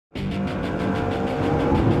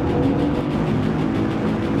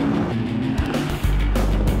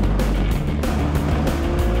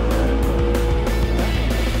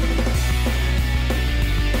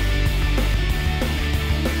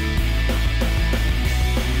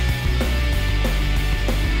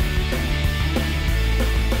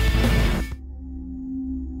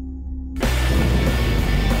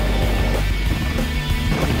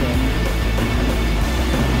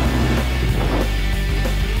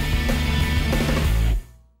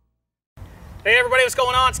Hey everybody, what's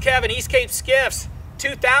going on? It's Kevin, East Cape Skiffs,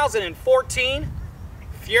 2014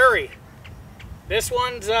 Fury. This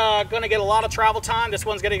one's going to get a lot of travel time. This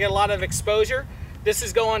one's going to get a lot of exposure. This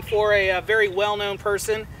is going for a very well-known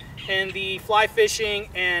person in the fly fishing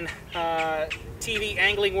and TV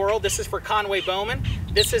angling world. This is for Conway Bowman.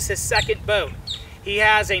 This is his second boat. He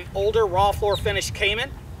has an older raw floor finish Cayman,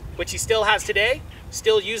 which he still has today,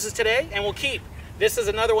 still uses today, and will keep. This is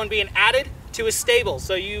another one being added to his stable.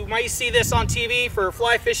 So you might see this on TV for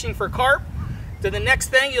fly fishing for carp. Then the next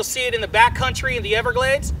thing, you'll see it in the backcountry in the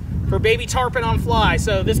Everglades for baby tarpon on fly.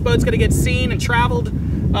 So this boat's gonna get seen and traveled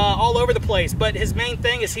all over the place. But his main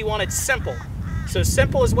thing is he wanted simple. So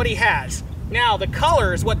simple is what he has. Now the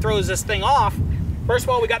color is what throws this thing off. First of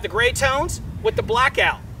all, we got the gray tones with the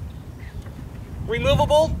blackout.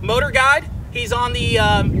 Removable motor guide. He's on the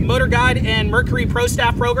Motor Guide and Mercury Pro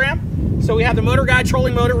Staff program. So we have the Motor Guide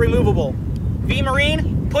trolling motor removable.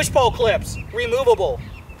 V-Marine push-pole clips, removable.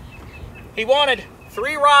 He wanted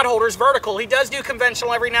 3 rod holders vertical. He does do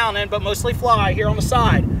conventional every now and then, but mostly fly here on the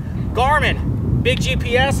side. Garmin, big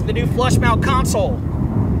GPS, the new flush mount console.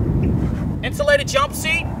 Insulated jump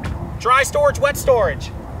seat, dry storage, wet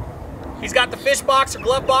storage. He's got the fish box or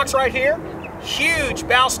glove box right here. Huge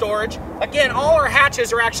bow storage. Again, all our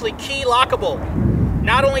hatches are actually key lockable.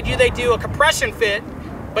 Not only do they do a compression fit,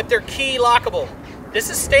 but they're key lockable. This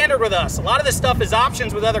is standard with us. A lot of this stuff is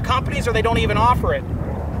options with other companies or they don't even offer it.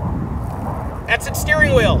 That's its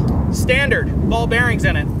steering wheel, standard, ball bearings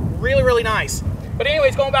in it. Really, really nice. But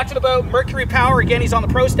anyways, going back to the boat, Mercury Power, again, he's on the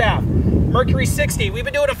Pro Staff. Mercury 60, we've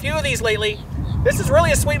been doing a few of these lately. This is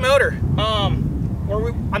really a sweet motor.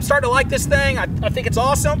 I'm starting to like this thing. I think it's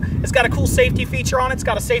awesome. It's got a cool safety feature on it. It's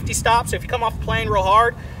got a safety stop, so if you come off the plane real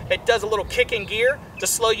hard, it does a little kick in gear to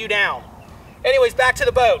slow you down. Anyways, back to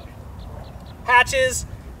the boat. Hatches,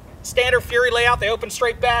 standard Fury layout, they open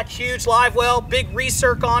straight back, huge live well, big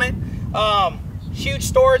recirc on it, huge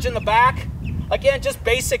storage in the back. Again, just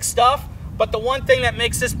basic stuff, but the one thing that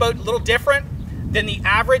makes this boat a little different than the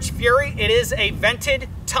average Fury, it is a vented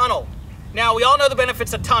tunnel. Now, we all know the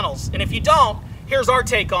benefits of tunnels, and if you don't, here's our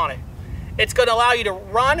take on it. It's gonna allow you to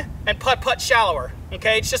run and putt-putt shallower,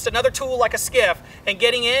 okay? It's just another tool like a skiff and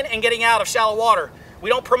getting in and getting out of shallow water. We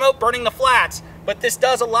don't promote burning the flats, but this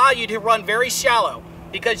does allow you to run very shallow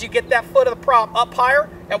because you get that foot of the prop up higher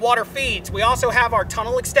and water feeds. We also have our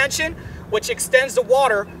tunnel extension, which extends the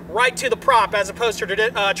water right to the prop as opposed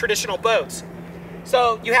to traditional boats.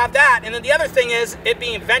 So you have that, and then the other thing is it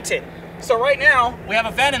being vented. So right now, we have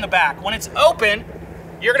a vent in the back. When it's open,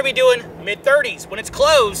 you're gonna be doing mid-30s. When it's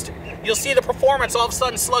closed, you'll see the performance all of a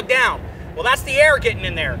sudden slug down. Well, that's the air getting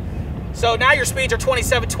in there. So now your speeds are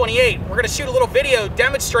 27, 28. We're gonna shoot a little video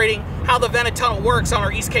demonstrating how the vented tunnel works on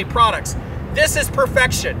our East Cape products. This is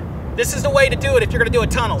perfection. This is the way to do it if you're gonna do a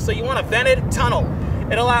tunnel. So you want a vented tunnel.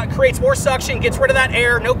 It creates more suction, gets rid of that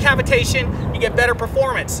air, no cavitation, you get better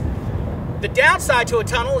performance. The downside to a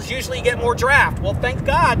tunnel is usually you get more draft. Well, thank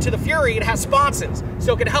God to the Fury, it has sponsons,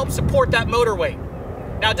 so it can help support that motor weight.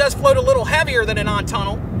 Now it does float a little heavier than a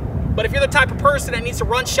non-tunnel, but if you're the type of person that needs to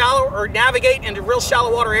run shallow or navigate into real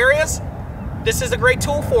shallow water areas, this is a great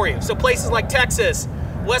tool for you. So places like Texas,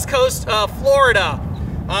 West Coast, Florida,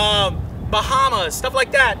 Bahamas, stuff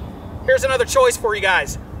like that. Here's another choice for you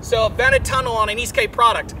guys. So a vented tunnel on an East Cape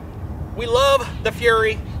product. We love the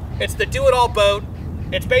Fury. It's the do-it-all boat.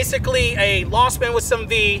 It's basically a Lossman with some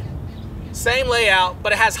V, same layout,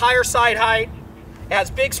 but it has higher side height. It has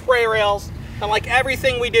big spray rails, and like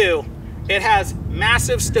everything we do, it has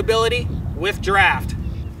massive stability with draft.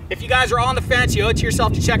 If you guys are on the fence, you owe it to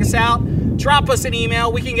yourself to check us out. Drop us an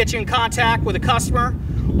email. We can get you in contact with a customer,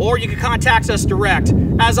 or you can contact us direct.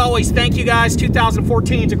 As always, thank you guys.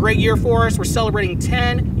 2014 is a great year for us. We're celebrating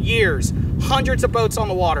 10 years, hundreds of boats on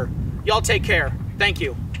the water. Y'all take care. Thank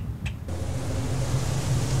you.